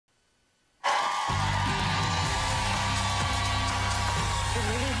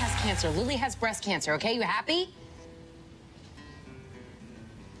Lily has cancer. Lily has breast cancer, okay? You happy?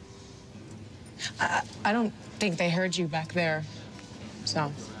 I don't think they heard you back there, so.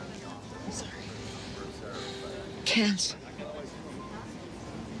 I'm sorry. Can't.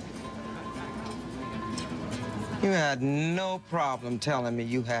 You had no problem telling me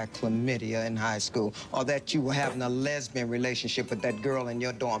you had chlamydia in high school or that you were having a lesbian relationship with that girl in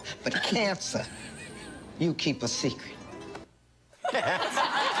your dorm. But cancer, you keep a secret.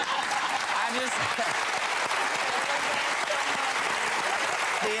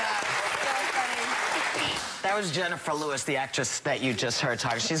 That was Jennifer Lewis, the actress that you just heard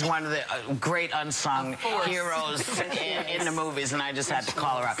talking. She's one of the great unsung heroes in the movies, and I just had to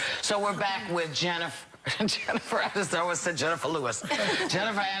call her out. So we're back with Jennifer Aniston. I always said Jennifer Lewis.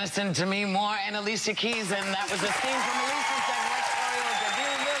 Jennifer Aniston, Demi Moore, and Alicia Keys, and that was a scene from Alicia's directorial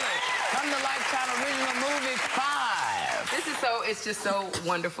debut, Lily, from the Lifetime original movie 5. It's just so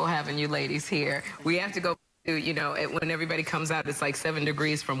wonderful having you ladies here. We have to go. You know, when everybody comes out, it's like 7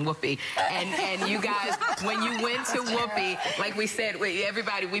 degrees from Whoopi. And you guys, when you went to Whoopi, like we said,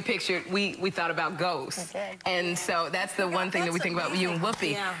 everybody, we pictured, we thought about ghosts. And so that's the one thing that we think about you and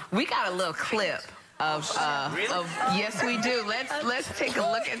Whoopi. Yeah. We got a little clip of yes, we do. Let's take a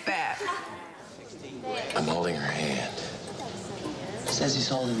look at that. I'm holding her hand. Says he's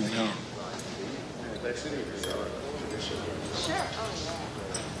holding your hand. Sure.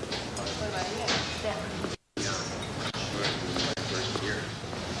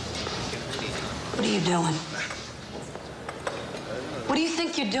 What are you doing? What do you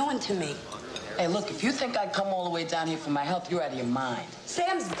think you're doing to me? Hey, look, if you think I'd come all the way down here for my help, you're out of your mind.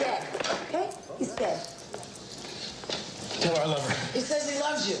 Sam's dead, okay? He's dead. Tell her I love her. He says he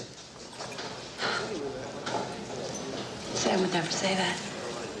loves you. Sam would never say that.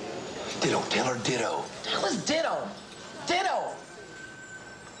 Ditto. Tell her ditto. That was ditto. Ditto.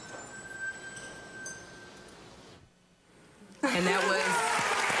 And that was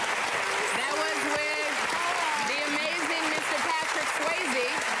with the amazing Mr. Patrick Swayze.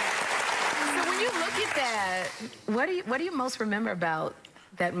 So when you look at that, what do you most remember about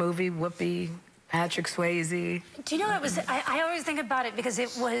that movie, Whoopi, Patrick Swayze? Do you know what it was? I always think about it because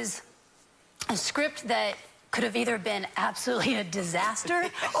it was a script that could have either been absolutely a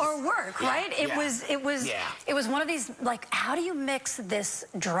disaster or work, right? It was one of these, like, how do you mix this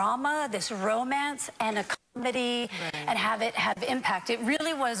drama, this romance, and a comedy and have it have impact? It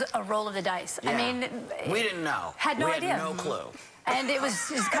really was a roll of the dice. Yeah. I mean, we didn't know. Had no idea. We had no clue. And it was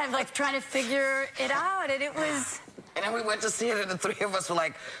just kind of like trying to figure it out, and it was... And then we went to see it, and the three of us were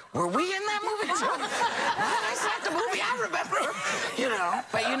like, were we in that movie too? I saw the movie, I remember. You know,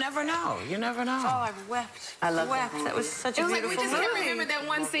 but you never know. You never know. Oh, I wept. I love wept. That was such a beautiful movie. We just can't remember that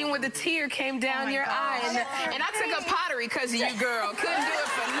one scene where the tear came down your eye. And I took up pottery because of you, girl. Couldn't do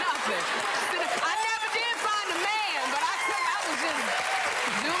it for nothing. I never did find a man, but I was just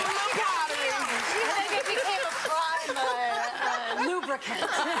doing a little pottery. It became a prime lubricant.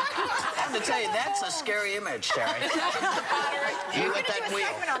 I have to tell you, that's a scary image, Sherry. You with that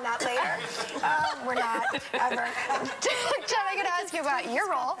wheel. We're going to do a segment on that later. We're not, ever. Jen, I'm going to ask you about your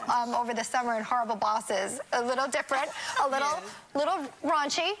role over the summer in Horrible Bosses. A little different, a little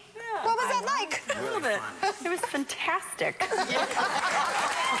raunchy. Yeah, what was that like? A little bit. It was fantastic. I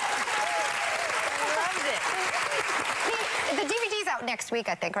loved it. The DVD's out next week,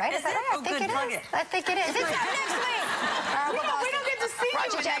 I think, right? Is that right? I think it is. I think it is. It's out next week. We don't get to see you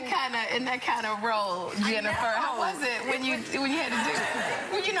in that kind of role, Jennifer. How was it when you had to do it?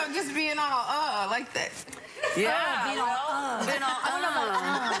 Well, you know, just being all like that. Yeah, being all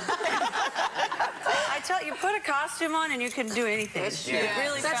I tell you, put a costume on and you can do anything. Yeah.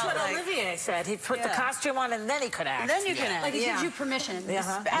 Really That's what Olivier said. He put the costume on and then he could act. And then you can act. Like it gives you permission.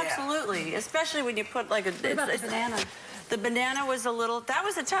 Absolutely, especially when you put like a... What about the banana? The banana was a little... That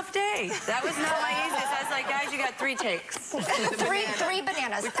was a tough day. That was not my easiest. I was like, guys, you got 3 takes. Three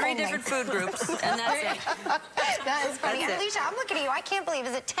bananas. With 3 different food groups, and that's it. That is funny. That's it. Alicia, I'm looking at you. I can't believe,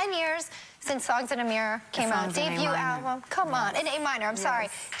 is it 10 years since Songs in a Mirror came out? Debut album. Come on. In A minor, I'm sorry.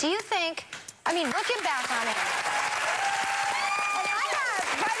 Do you think, I mean, looking back on it, and I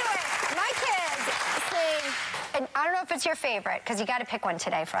have, by the way, my kids sing, and I don't know if it's your favorite, because you got to pick one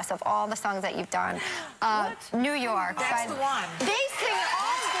today for us of all the songs that you've done. New York. That's the one. They sing it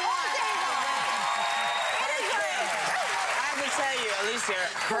all day long. I would tell you, Alicia,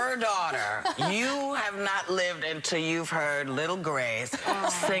 her daughter, you have not lived until you've heard little Grace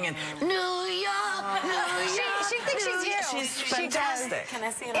singing New York, New York. She thinks she's you. She's fantastic. Can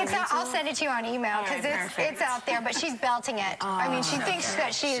I see it? I'll send it to you on email because it's out there, but she's belting it. I mean, she thinks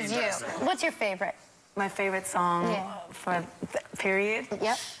that she is you. What's your favorite? My favorite song for period?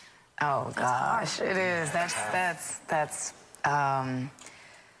 Yep. Oh gosh, it is.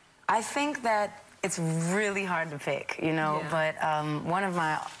 I think that it's really hard to pick, you know. But one of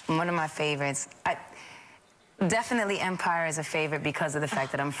my favorites. Definitely Empire is a favorite because of the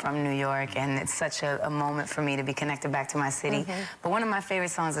fact that I'm from New York, and it's such a moment for me to be connected back to my city. But one of my favorite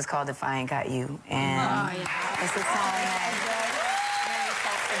songs is called If I Ain't Got You. And it's a song that really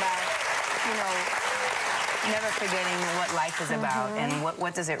talks about, you know, never forgetting what life is about and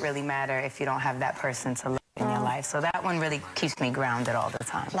what does it really matter if you don't have that person to love in your life. So that one really keeps me grounded all the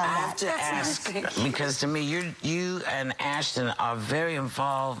time. I have to ask, because to me, you and Ashton are very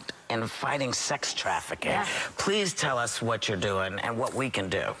involved in fighting sex trafficking. Please tell us what you're doing and what we can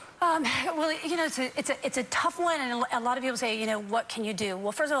do. Well, you know, it's a tough one, and a lot of people say, you know, what can you do?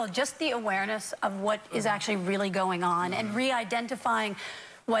 Well, first of all, just the awareness of what is actually really going on and re-identifying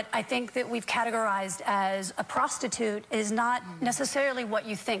what I think that we've categorized as a prostitute is not necessarily what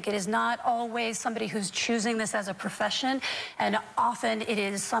you think. It is not always somebody who's choosing this as a profession, and often it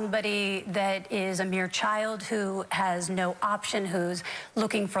is somebody that is a mere child who has no option, who's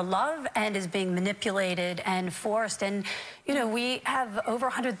looking for love and is being manipulated and forced. And, you know, we have over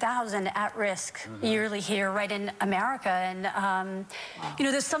 100,000 at risk yearly here, right in America. And, you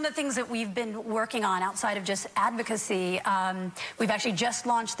know, there's some of the things that we've been working on outside of just advocacy. We've actually just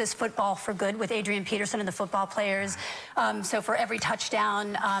launched this Football for Good with Adrian Peterson and the football players. So for every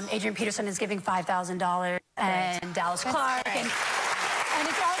touchdown, Adrian Peterson is giving $5,000, and Dallas Clark. And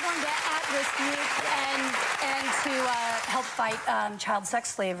it's all going to at-risk youth and to help fight child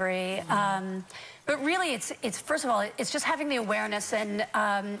sex slavery. But really, it's first of all, it's just having the awareness, and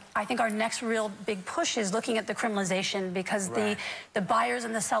I think our next real big push is looking at the criminalization, because the buyers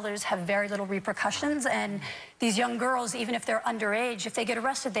and the sellers have very little repercussions, and these young girls, even if they're underage, if they get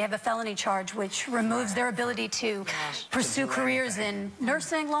arrested, they have a felony charge, which removes their ability to pursue careers in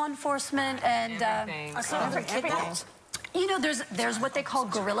nursing, law enforcement, and you know, there's what they call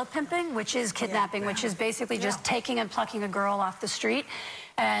guerrilla pimping, which is kidnapping, which is basically just taking and plucking a girl off the street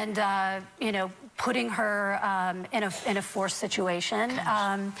and, you know, putting her in a forced situation.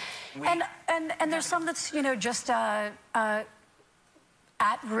 And there's some that's, you know, just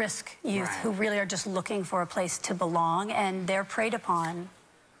at-risk youth who really are just looking for a place to belong, and they're preyed upon.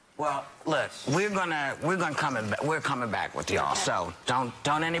 Well, look, we're coming back with y'all, so don't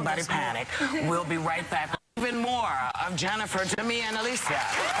anybody panic. We'll be right back. Even more of Jennifer, Demi, and Alicia.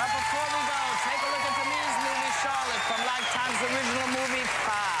 But before we go, take a look at Demi's movie Charlotte from Lifetime's original movie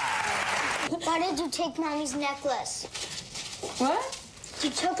 5. Why did you take Mommy's necklace? What? You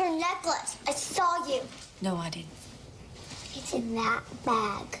took her necklace. I saw you. No, I didn't. It's in that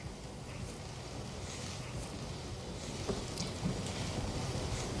bag.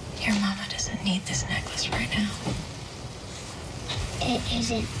 Your mama doesn't need this necklace right now. It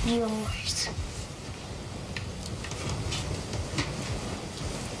isn't yours.